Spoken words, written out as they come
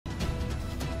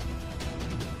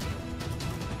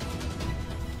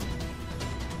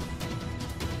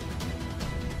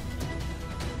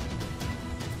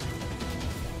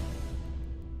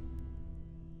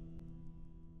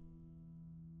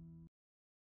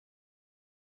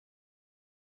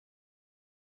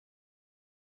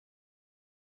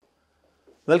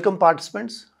Welcome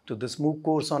participants to this MOOC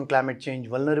course on climate change,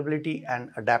 vulnerability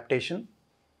and adaptation.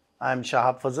 I am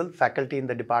Shahab Fazal, faculty in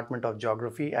the Department of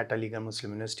Geography at Aligarh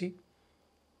Muslim University.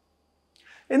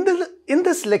 In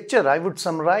this lecture, I would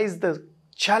summarize the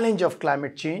challenge of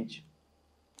climate change,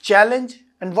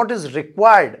 and what is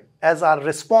required as our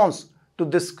response to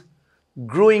this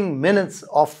growing menace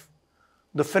of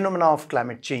the phenomena of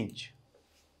climate change.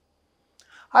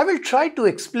 I will try to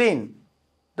explain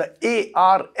the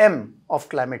ARM of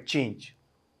climate change.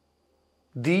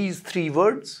 These three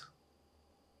words,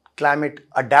 climate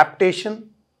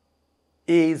adaptation,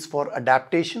 A is for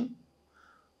adaptation,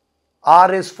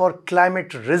 R is for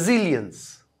climate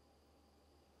resilience,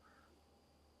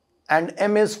 and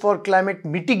M is for climate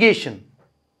mitigation.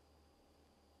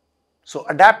 So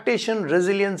adaptation,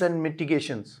 resilience and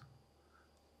mitigations,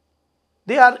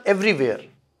 they are everywhere.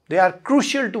 They are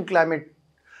crucial to climate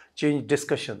change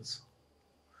discussions.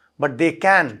 But they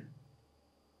can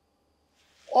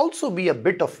also be a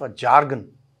bit of a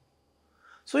jargon.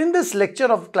 So in this lecture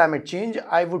of climate change,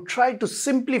 I would try to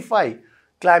simplify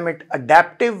climate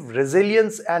adaptive,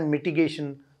 resilience and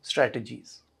mitigation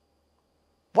strategies.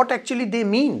 What actually they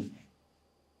mean?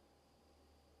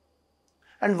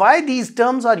 And why these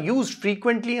terms are used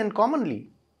frequently and commonly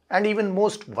and even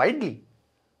most widely.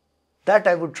 That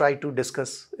I would try to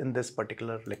discuss in this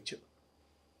particular lecture.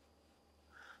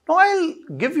 Now I'll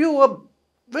give you a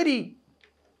very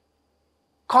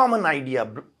common idea,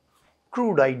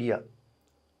 crude idea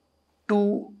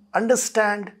to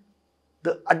understand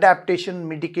the adaptation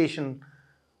mitigation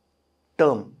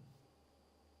term.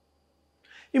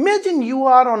 Imagine you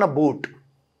are on a boat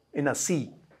in a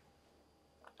sea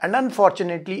and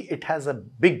unfortunately it has a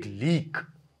big leak.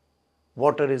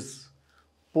 Water is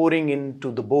pouring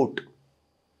into the boat.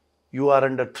 You are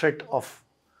under threat of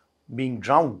being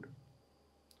drowned.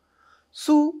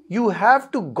 So you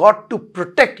have got to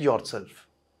protect yourself.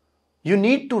 You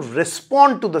need to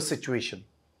respond to the situation.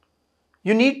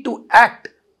 You need to act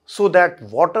so that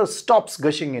water stops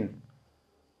gushing in,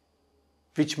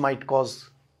 which might cause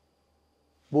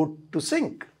boat to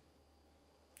sink.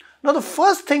 Now the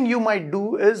first thing you might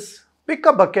do is pick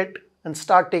a bucket and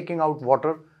start taking out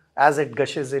water as it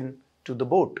gushes into the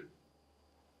boat.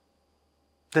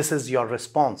 This is your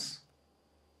response.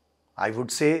 I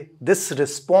would say this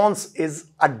response is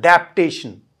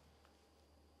adaptation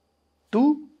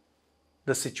to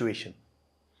the situation.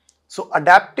 So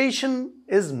adaptation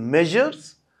is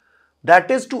measures that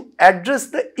is to address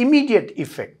the immediate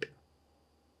effect.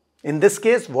 In this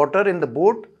case, water in the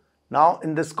boat. Now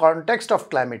in this context of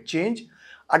climate change,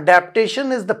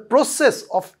 adaptation is the process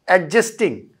of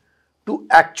adjusting to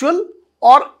actual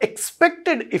or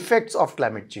expected effects of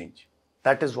climate change.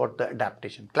 That is what the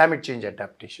adaptation, climate change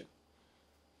adaptation.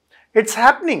 It's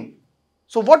happening.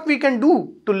 So what we can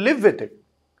do to live with it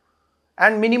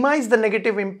and minimize the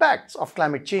negative impacts of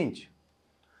climate change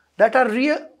that are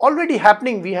already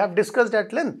happening, we have discussed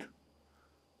at length.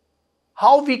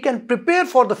 How we can prepare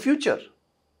for the future.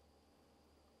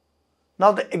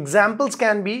 Now the examples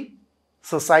can be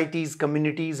societies,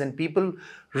 communities and people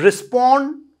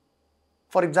respond.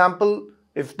 For example,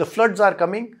 if the floods are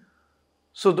coming,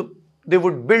 so they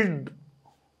would build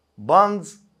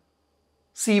bunds,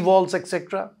 sea walls,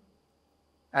 etc.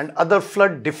 and other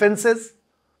flood defenses.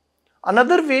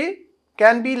 Another way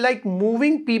can be like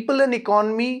moving people and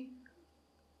economy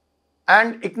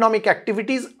and economic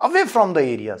activities away from the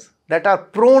areas that are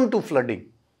prone to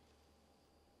flooding.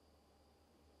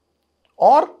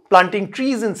 Or planting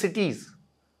trees in cities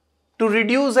to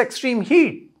reduce extreme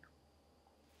heat,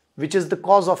 which is the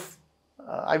cause of,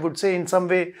 I would say in some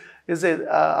way, is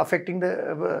affecting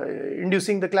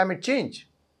inducing the climate change.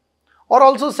 Or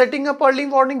also setting up early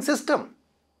warning system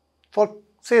for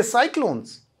say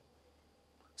cyclones,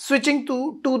 switching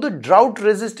to the drought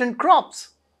resistant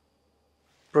crops,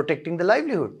 protecting the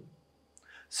livelihood,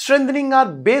 strengthening our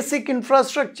basic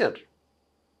infrastructure,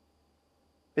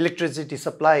 electricity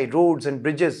supply, roads and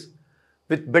bridges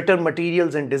with better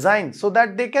materials and design so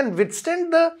that they can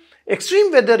withstand the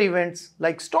extreme weather events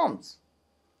like storms.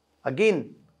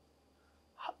 Again,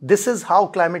 this is how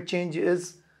climate change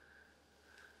is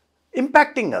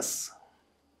impacting us.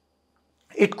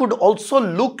 It could also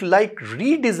look like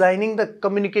redesigning the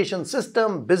communication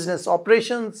system, business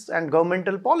operations and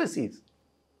governmental policies.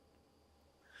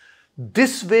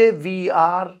 This way we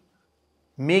are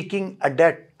making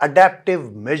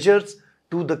adaptive measures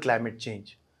to the climate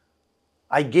change.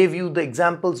 I gave you the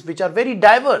examples which are very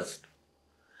diverse.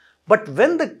 But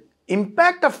when the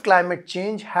impact of climate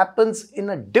change happens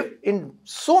in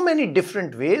so many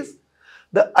different ways,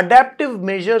 the adaptive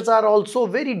measures are also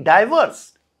very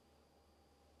diverse.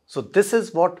 So this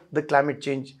is what the climate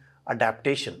change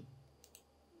adaptation.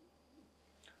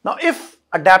 Now, if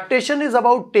adaptation is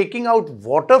about taking out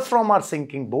water from our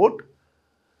sinking boat,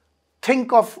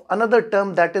 think of another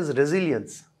term, that is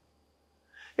resilience.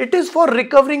 It is for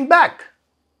recovering back.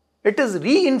 It is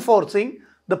reinforcing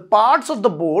the parts of the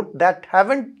boat that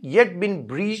haven't yet been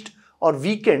breached or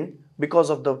weakened because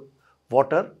of the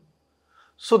water,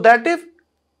 so that if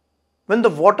when the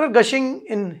water gushing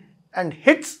in and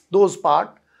hits those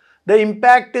parts, the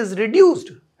impact is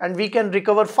reduced and we can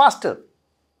recover faster.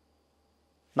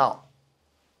 Now,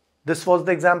 this was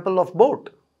the example of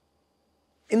boat.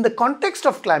 In the context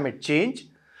of climate change,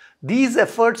 these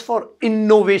efforts for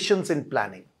innovations in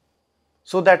planning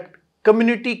so that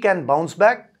community can bounce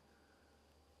back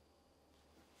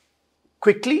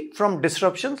quickly from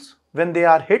disruptions when they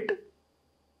are hit.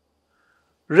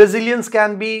 Resilience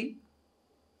can be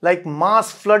like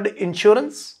mass flood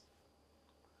insurance,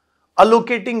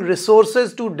 allocating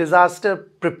resources to disaster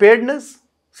preparedness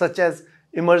such as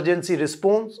emergency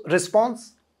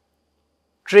response,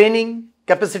 training,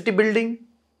 capacity building,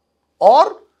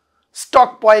 or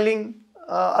stockpiling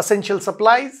essential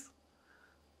supplies,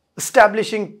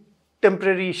 establishing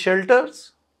temporary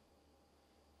shelters,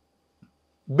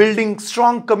 building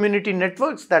strong community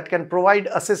networks that can provide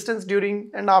assistance during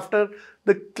and after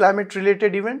the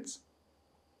climate-related events.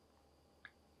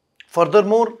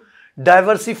 Furthermore,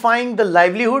 diversifying the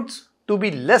livelihoods to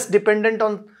be less dependent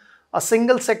on a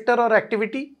single sector or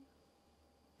activity,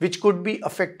 which could be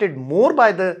affected more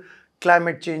by the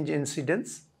climate change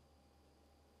incidents.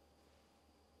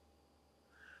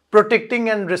 Protecting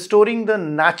and restoring the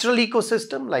natural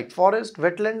ecosystem like forest,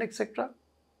 wetland, etc.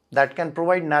 that can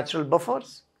provide natural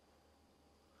buffers.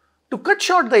 To cut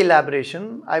short the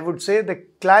elaboration, I would say the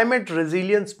climate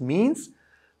resilience means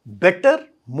better,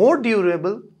 more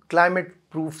durable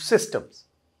climate-proof systems.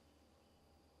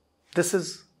 This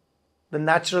is the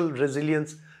natural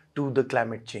resilience to the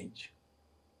climate change.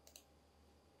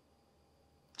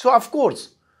 So, of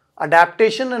course,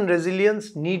 adaptation and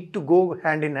resilience need to go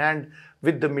hand in hand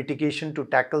with the mitigation to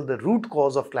tackle the root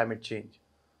cause of climate change.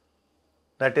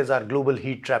 That is our global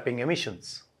heat trapping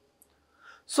emissions.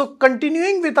 So,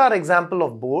 continuing with our example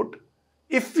of boat,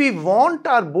 if we want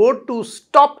our boat to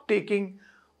stop taking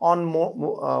on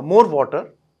more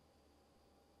water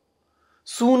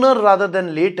sooner rather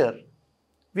than later,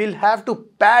 we'll have to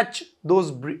patch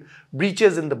those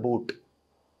breaches in the boat.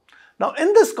 Now,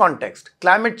 in this context,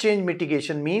 climate change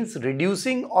mitigation means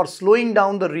reducing or slowing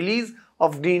down the release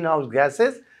of greenhouse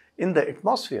gases in the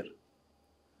atmosphere.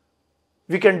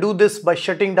 We can do this by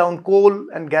shutting down coal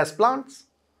and gas plants,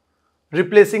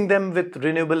 replacing them with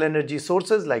renewable energy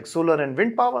sources like solar and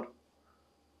wind power,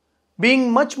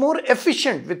 being much more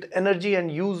efficient with energy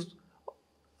and using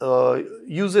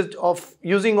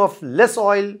of less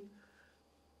oil,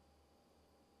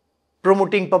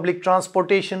 promoting public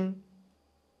transportation,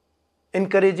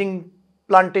 encouraging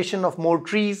plantation of more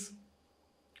trees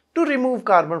to remove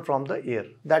carbon from the air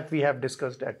that we have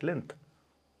discussed at length.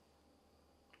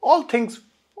 All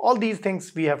these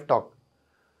things we have talked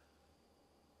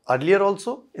earlier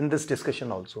also, in this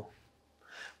discussion also.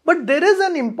 But there is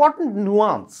an important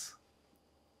nuance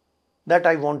that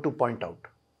I want to point out.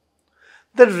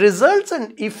 The results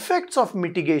and effects of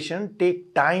mitigation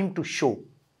take time to show.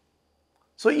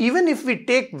 So even if we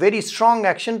take very strong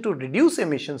action to reduce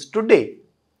emissions today,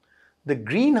 the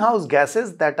greenhouse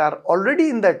gases that are already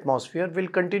in the atmosphere will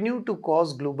continue to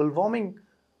cause global warming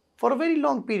for a very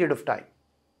long period of time.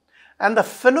 And the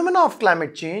phenomena of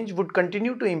climate change would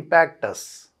continue to impact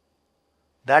us.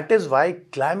 That is why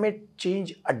climate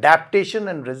change adaptation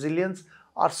and resilience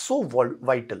are so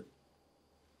vital.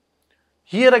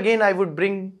 Here again, I would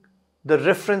bring the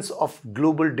reference of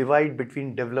global divide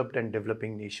between developed and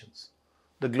developing nations,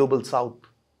 the global south.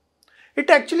 It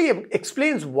actually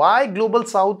explains why global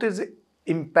south is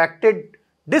impacted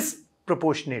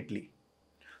disproportionately.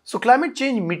 So climate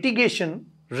change mitigation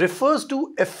refers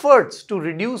to efforts to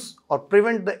reduce or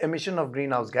prevent the emission of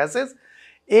greenhouse gases,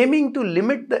 aiming to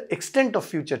limit the extent of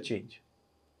future change.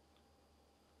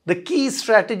 The key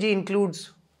strategy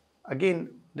includes, again,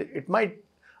 it might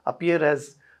appear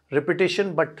as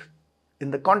repetition, but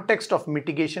in the context of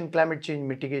mitigation, climate change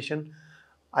mitigation,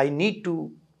 I need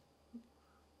to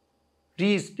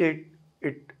restate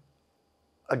it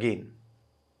again.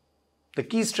 The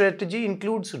key strategy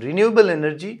includes renewable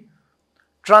energy,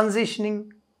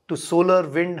 transitioning to solar,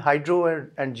 wind, hydro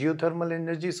and geothermal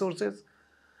energy sources,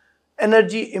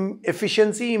 energy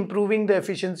efficiency, improving the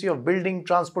efficiency of building,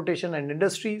 transportation and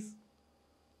industries,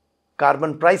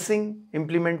 carbon pricing,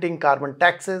 implementing carbon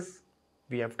taxes.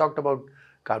 We have talked about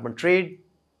carbon trade,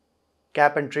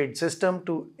 cap and trade system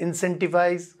to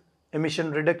incentivize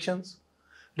emission reductions,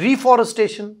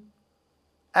 reforestation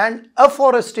and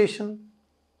afforestation,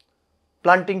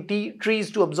 planting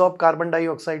trees to absorb carbon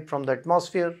dioxide from the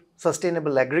atmosphere,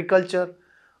 sustainable agriculture,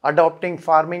 adopting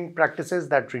farming practices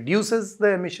that reduces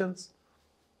the emissions.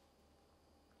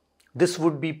 This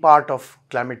would be part of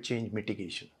climate change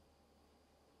mitigation.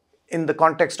 In the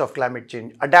context of climate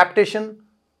change, adaptation,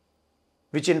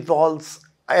 which involves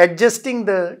adjusting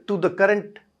to the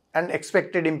current and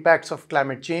expected impacts of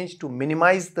climate change to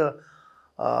minimize the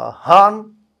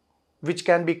harm which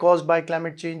can be caused by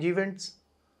climate change events.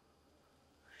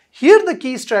 Here the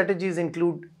key strategies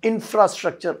include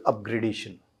infrastructure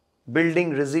upgradation,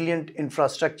 building resilient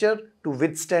infrastructure to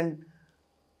withstand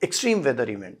extreme weather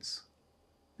events,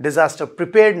 disaster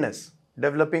preparedness,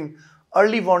 developing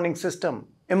early warning system,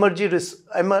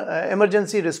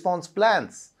 emergency response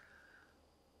plans,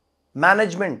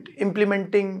 management,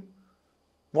 implementing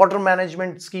water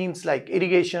management schemes like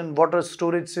irrigation, water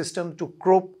storage system to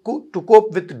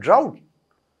cope with drought,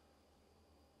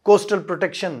 coastal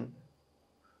protection,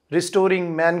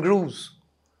 restoring mangroves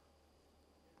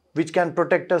which can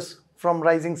protect us from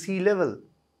rising sea level,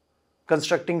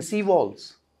 constructing sea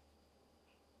walls,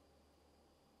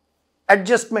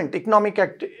 adjustment, economic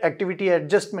activity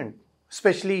adjustment,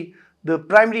 especially the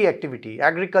primary activity,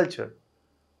 agriculture,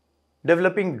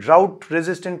 developing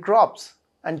drought-resistant crops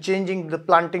and changing the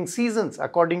planting seasons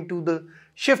according to the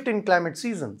shift in climate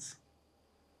seasons.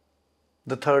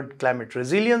 The third, climate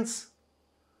resilience.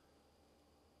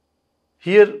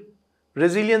 Here,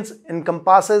 resilience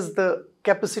encompasses the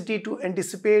capacity to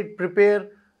anticipate, prepare,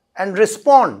 and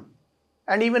respond,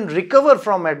 and even recover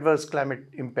from adverse climate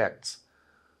impacts.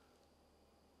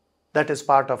 That is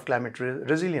part of climate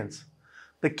resilience.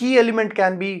 The key element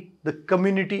can be the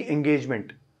community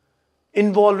engagement,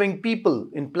 involving people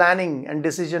in planning and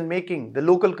decision making. The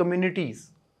local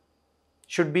communities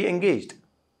should be engaged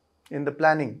in the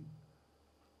planning.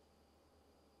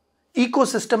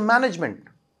 Ecosystem management,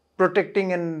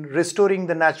 protecting and restoring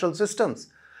the natural systems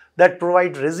that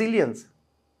provide resilience,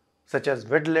 such as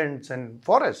wetlands and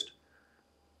forest.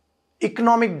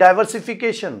 Economic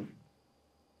diversification,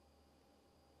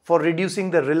 for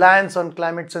reducing the reliance on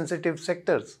climate sensitive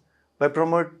sectors by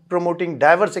promoting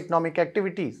diverse economic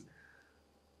activities.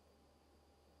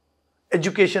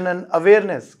 Education and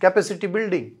awareness, capacity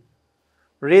building,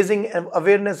 raising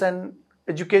awareness and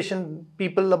education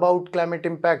people about climate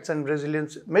impacts and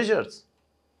resilience measures.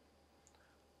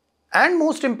 And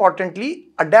most importantly,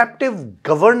 adaptive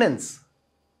governance,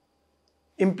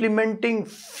 implementing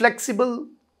flexible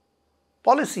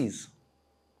policies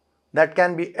that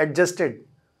can be adjusted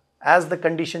as the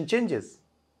condition changes.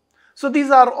 So these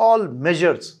are all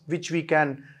measures which we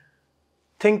can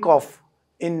think of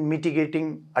in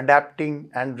mitigating, adapting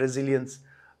and resilience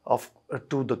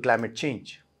to the climate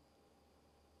change.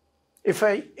 If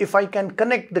I can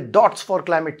connect the dots for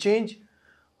climate change,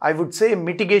 I would say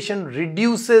mitigation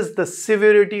reduces the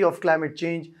severity of climate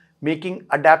change, making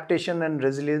adaptation and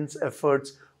resilience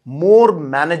efforts more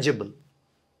manageable.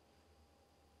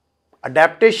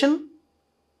 Adaptation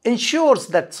ensures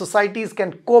that societies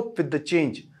can cope with the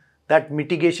change that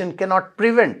mitigation cannot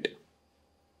prevent.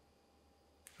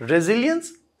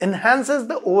 Resilience enhances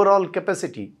the overall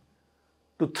capacity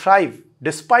to thrive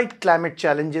despite climate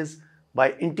challenges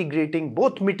by integrating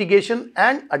both mitigation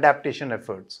and adaptation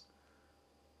efforts.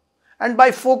 And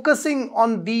by focusing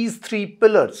on these three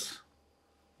pillars,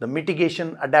 the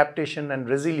mitigation, adaptation and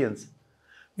resilience,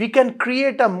 we can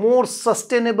create a more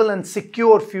sustainable and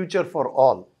secure future for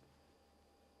all.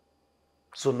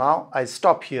 So now I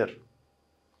stop here.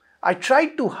 I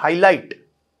tried to highlight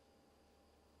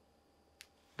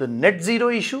the net zero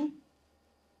issue,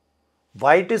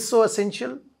 why it is so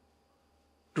essential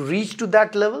to reach to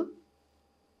that level,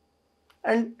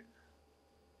 and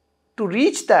to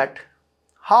reach that,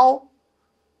 how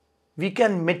we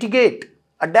can mitigate,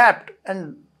 adapt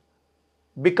and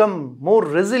become more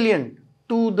resilient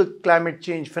to the climate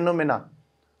change phenomena.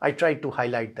 I tried to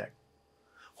highlight that.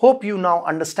 Hope you now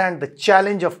understand the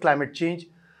challenge of climate change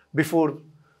before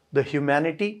the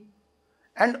humanity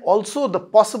and also the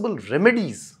possible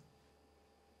remedies.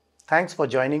 Thanks for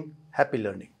joining. Happy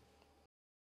learning.